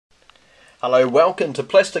Hello, welcome to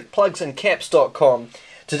plasticplugsandcaps.com.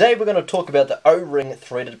 Today we're going to talk about the O-ring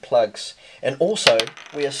threaded plugs, and also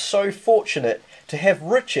we are so fortunate to have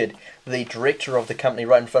Richard, the director of the company,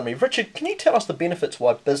 right in front of me. Richard, can you tell us the benefits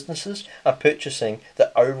why businesses are purchasing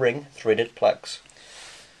the O-ring threaded plugs?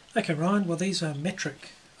 Okay, Ryan, well these are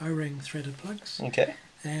metric O-ring threaded plugs. Okay.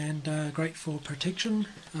 And great for protection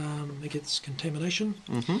against contamination.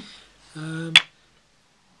 The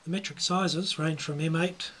metric sizes range from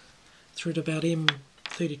M8 through to about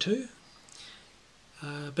M32.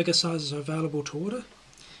 Bigger sizes are available to order.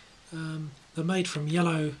 They're made from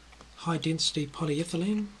yellow high density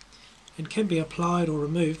polyethylene and can be applied or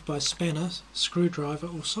removed by spanner, screwdriver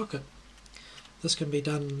or socket. This can be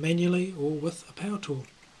done manually or with a power tool.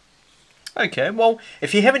 Okay, well,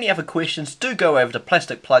 if you have any other questions, do go over to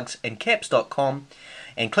plasticplugsandcaps.com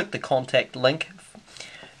and click the contact link.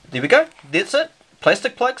 There we go, that's it,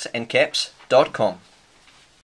 plasticplugsandcaps.com.